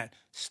in that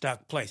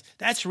stuck place?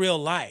 That's real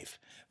life,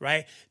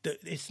 right?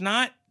 It's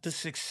not the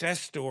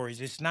success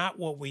stories. It's not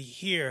what we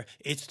hear.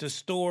 It's the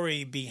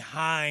story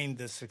behind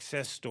the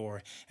success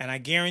story. And I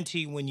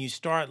guarantee when you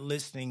start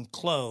listening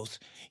close,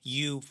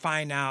 you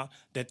find out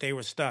that they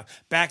were stuck.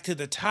 Back to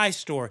the Thai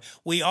story.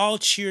 We all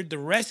cheered the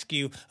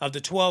rescue of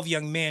the 12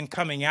 young men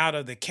coming out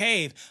of the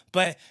cave,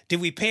 but did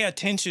we pay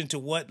attention to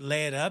what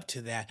led up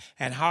to that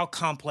and how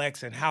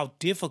complex and how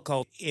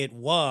difficult it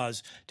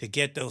was to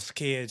get those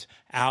kids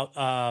out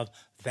of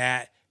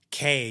that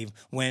cave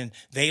when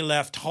they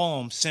left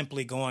home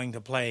simply going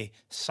to play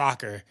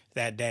soccer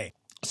that day?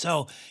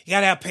 So you got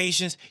to have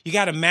patience. You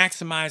got to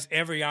maximize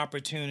every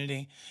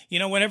opportunity. You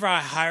know, whenever I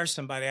hire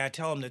somebody, I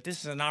tell them that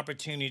this is an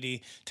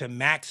opportunity to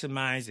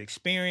maximize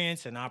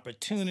experience, an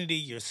opportunity,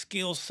 your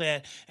skill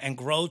set, and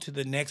grow to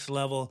the next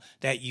level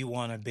that you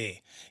want to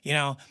be. You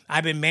know,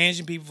 I've been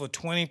managing people for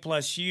 20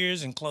 plus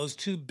years and closed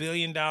 $2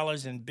 billion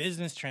in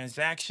business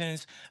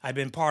transactions. I've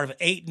been part of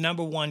 8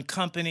 number one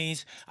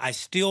companies. I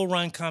still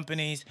run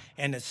companies.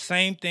 And the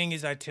same thing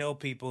as I tell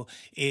people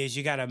is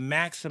you got to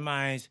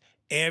maximize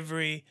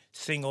every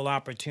single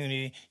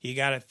opportunity. You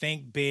got to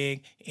think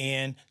big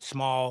in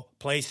small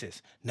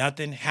places.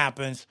 Nothing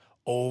happens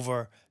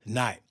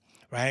overnight,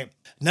 right?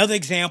 Another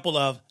example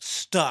of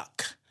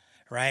stuck,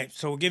 right?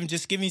 So we're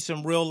giving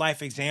some real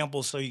life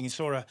examples so you can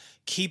sort of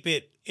keep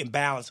it in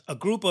balance. A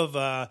group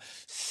of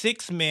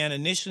 6 men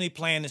initially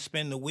planned to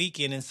spend the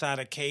weekend inside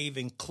a cave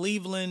in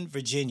Cleveland,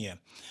 Virginia,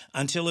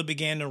 until it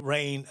began to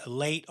rain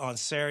late on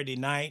Saturday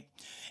night.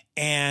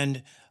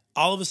 And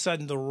all of a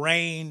sudden, the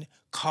rain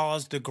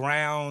caused the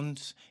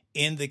grounds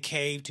in the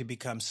cave to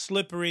become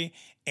slippery,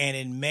 and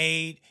it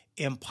made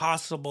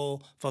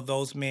impossible for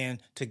those men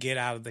to get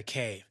out of the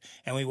cave.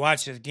 And we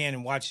watched it again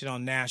and watched it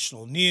on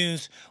national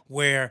news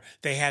where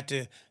they had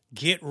to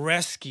get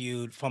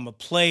rescued from a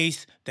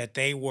place that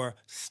they were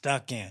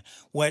stuck in.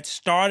 What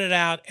started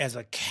out as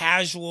a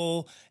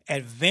casual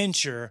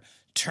adventure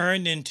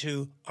turned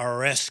into a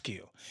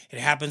rescue. It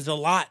happens a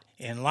lot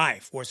in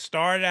life. What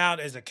started out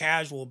as a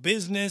casual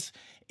business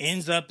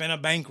ends up in a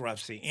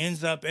bankruptcy,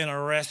 ends up in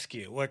a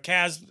rescue. What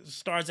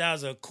starts out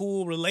as a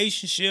cool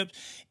relationship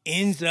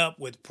ends up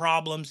with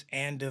problems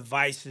and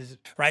devices,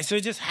 right? So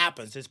it just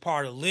happens. It's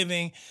part of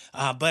living.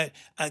 But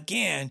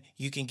again,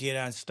 you can get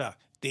unstuck.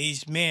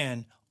 These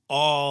men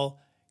all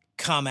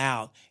come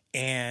out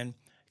and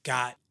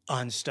got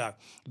unstuck.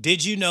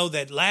 Did you know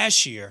that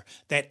last year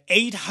that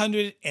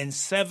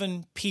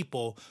 807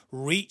 people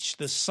reached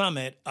the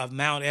summit of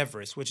Mount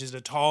Everest, which is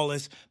the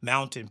tallest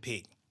mountain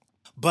peak?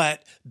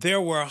 But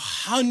there were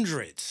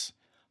hundreds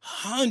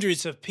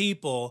hundreds of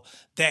people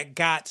that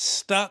got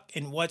stuck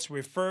in what's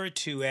referred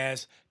to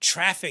as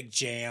traffic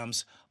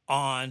jams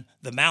on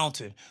the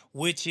mountain,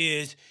 which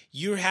is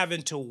you're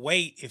having to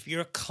wait. If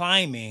you're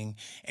climbing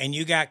and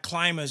you got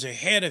climbers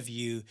ahead of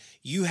you,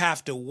 you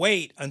have to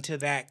wait until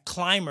that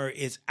climber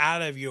is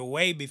out of your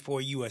way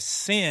before you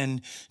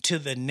ascend to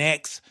the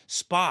next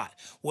spot.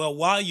 Well,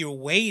 while you're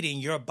waiting,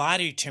 your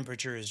body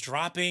temperature is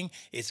dropping.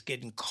 It's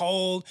getting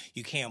cold.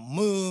 You can't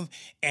move.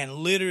 And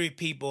literally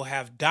people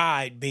have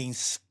died being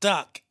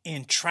stuck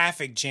in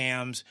traffic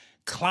jams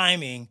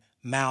climbing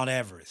Mount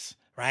Everest.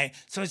 Right?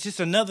 So it's just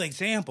another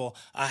example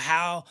of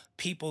how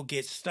people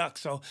get stuck.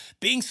 So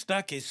being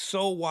stuck is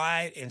so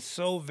wide and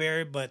so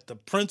varied, but the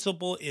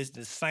principle is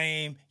the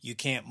same. You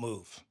can't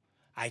move.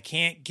 I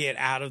can't get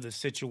out of the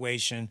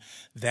situation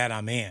that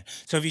I'm in.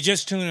 So if you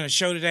just tuned in the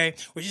show today,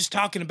 we're just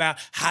talking about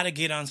how to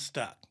get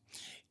unstuck.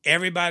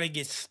 Everybody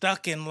gets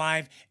stuck in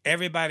life.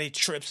 Everybody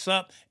trips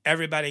up.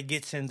 Everybody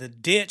gets in the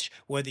ditch,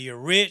 whether you're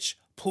rich,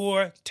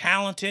 poor,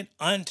 talented,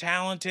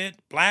 untalented,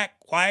 black,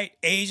 white,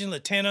 Asian,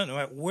 Latino, no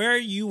matter where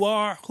you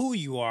are, who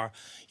you are,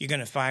 you're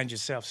going to find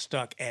yourself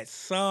stuck at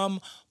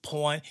some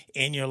point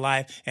in your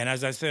life. And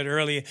as I said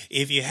earlier,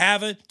 if you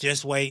haven't,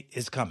 just wait,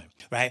 it's coming,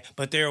 right?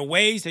 But there are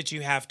ways that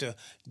you have to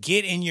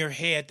get in your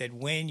head that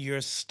when you're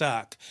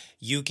stuck,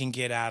 you can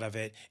get out of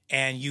it,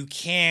 and you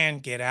can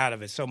get out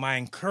of it. So my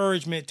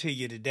encouragement to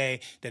you today,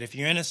 that if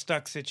you're in a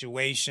stuck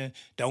situation,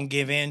 don't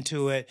give in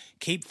to it.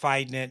 Keep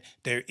fighting it.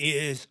 There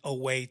is a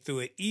way through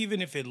it, even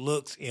if it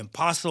looks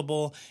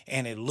impossible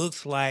and it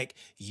looks like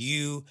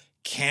you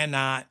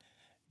cannot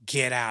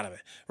get out of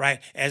it, right?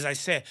 As I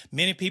said,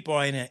 many people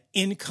are in an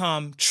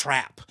income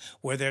trap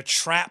where they're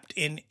trapped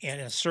in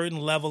a certain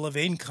level of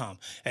income.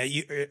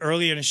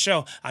 Earlier in the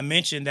show, I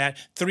mentioned that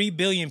 3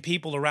 billion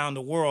people around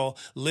the world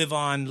live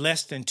on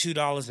less than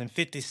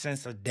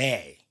 $2.50 a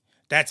day.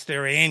 That's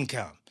their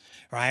income.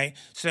 Right?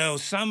 So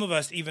some of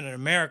us, even in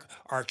America,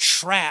 are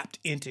trapped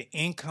into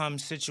income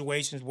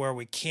situations where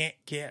we can't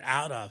get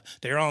out of.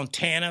 They're on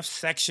TANF,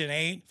 Section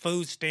 8,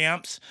 food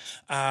stamps,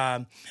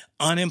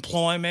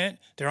 unemployment.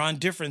 They're on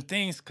different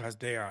things because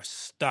they are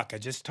stuck. I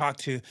just talked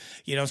to,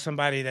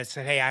 somebody that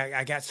said, hey,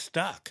 I got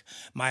stuck.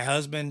 My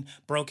husband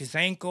broke his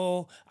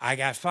ankle. I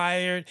got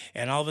fired.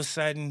 And all of a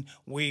sudden,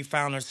 we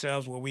found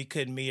ourselves where we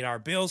couldn't meet our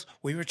bills.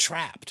 We were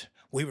trapped.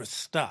 We were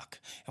stuck,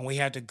 and we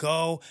had to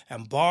go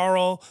and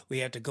borrow. We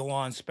had to go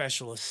on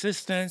special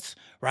assistance,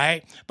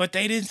 right? But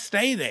they didn't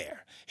stay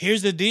there.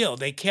 Here's the deal.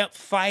 They kept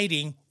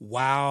fighting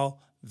while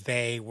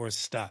they were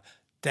stuck.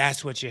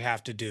 That's what you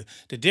have to do.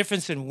 The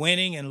difference in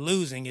winning and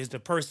losing is the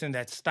person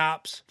that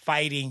stops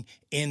fighting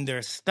in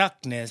their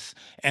stuckness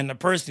and the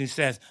person who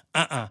says,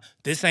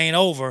 this ain't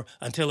over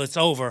until it's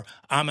over.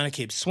 I'm going to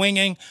keep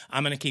swinging.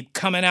 I'm going to keep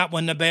coming out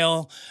when the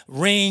bell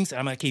rings.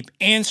 I'm going to keep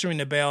answering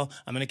the bell.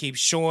 I'm going to keep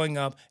showing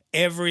up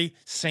every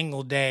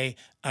single day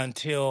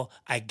until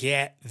I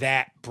get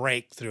that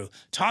breakthrough.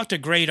 Talk to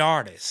great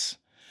artists,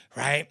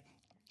 right,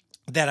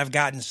 that have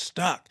gotten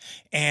stuck,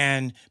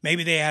 and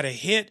maybe they had a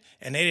hit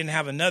and they didn't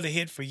have another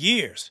hit for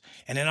years.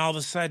 And then all of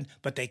a sudden,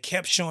 but they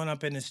kept showing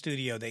up in the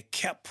studio. They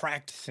kept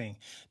practicing.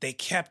 They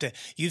kept it.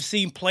 You've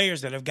seen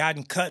players that have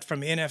gotten cut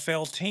from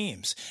NFL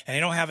teams and they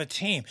don't have a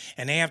team,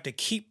 and they have to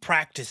keep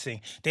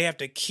practicing. They have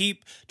to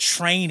keep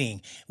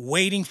training,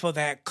 waiting for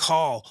that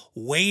call,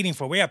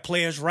 we have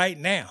players right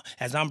now,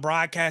 as I'm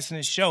broadcasting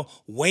this show,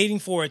 waiting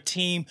for a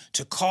team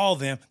to call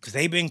them because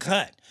they've been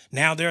cut.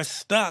 Now they're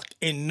stuck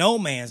in no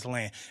man's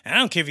land. And I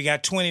don't care if you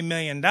got $20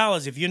 million.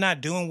 If you're not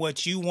doing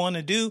what you want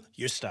to do,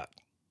 you're stuck,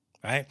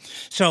 right?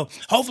 So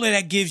hopefully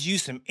that gives you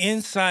some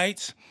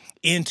insights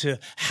into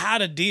how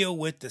to deal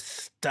with the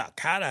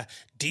stuck, how to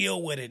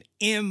deal with an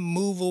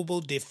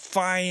immovable,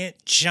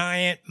 defiant,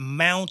 giant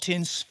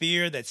mountain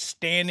sphere that's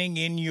standing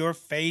in your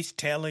face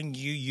telling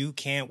you you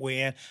can't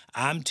win.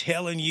 I'm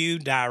telling you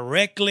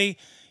directly,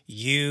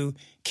 you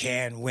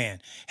can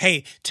win.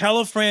 Hey, tell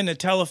a friend to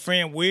tell a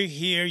friend we're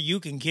here. You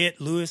can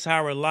get Lewis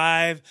Howard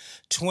Live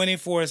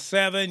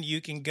 24/7. You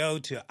can go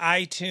to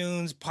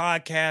iTunes,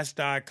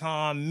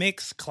 podcast.com,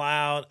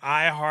 Mixcloud,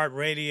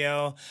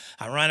 iHeartRadio.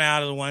 I run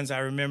out of the ones I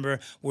remember.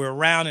 We're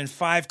around in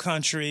 5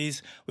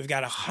 countries. We've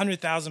got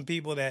 100,000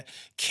 people that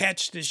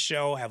catch this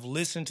show, have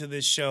listened to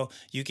this show.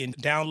 You can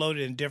download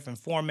it in different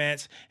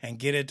formats and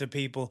get it to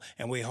people,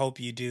 and we hope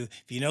you do.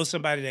 If you know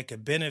somebody that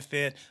could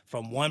benefit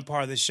from one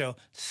part of the show,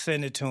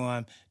 send it to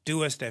them.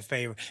 Do us that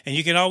favor. And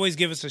you can always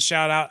give us a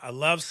shout out. I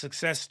love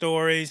success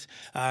stories.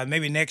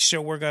 Maybe next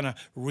show we're going to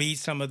read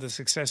some of the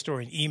success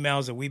story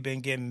emails that we've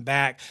been getting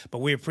back. But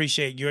we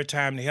appreciate your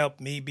time to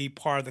help me be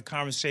part of the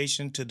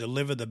conversation, to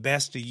deliver the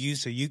best to you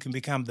so you can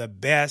become the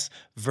best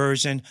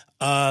version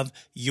of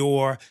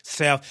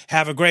yourself.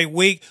 Have a great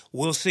week.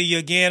 We'll see you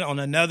again on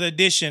another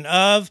edition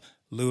of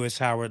Lewis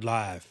Howard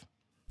Live.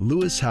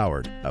 Lewis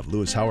Howard of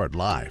Lewis Howard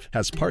Live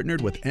has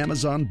partnered with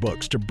Amazon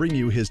Books to bring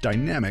you his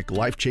dynamic,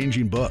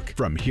 life-changing book.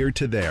 From Here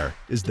to There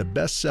is the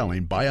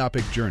best-selling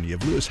biopic journey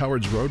of Lewis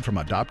Howard's road from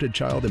adopted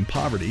child in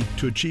poverty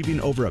to achieving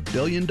over $1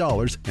 billion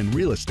in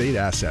real estate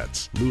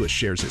assets. Lewis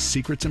shares his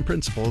secrets and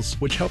principles,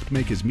 which helped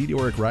make his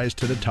meteoric rise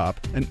to the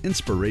top an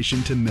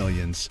inspiration to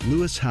millions.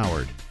 Lewis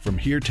Howard, From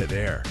Here to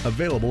There,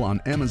 available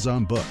on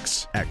Amazon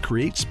Books at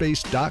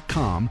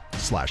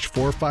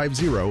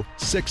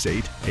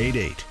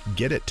createspace.com/450-6888.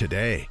 Get it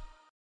today.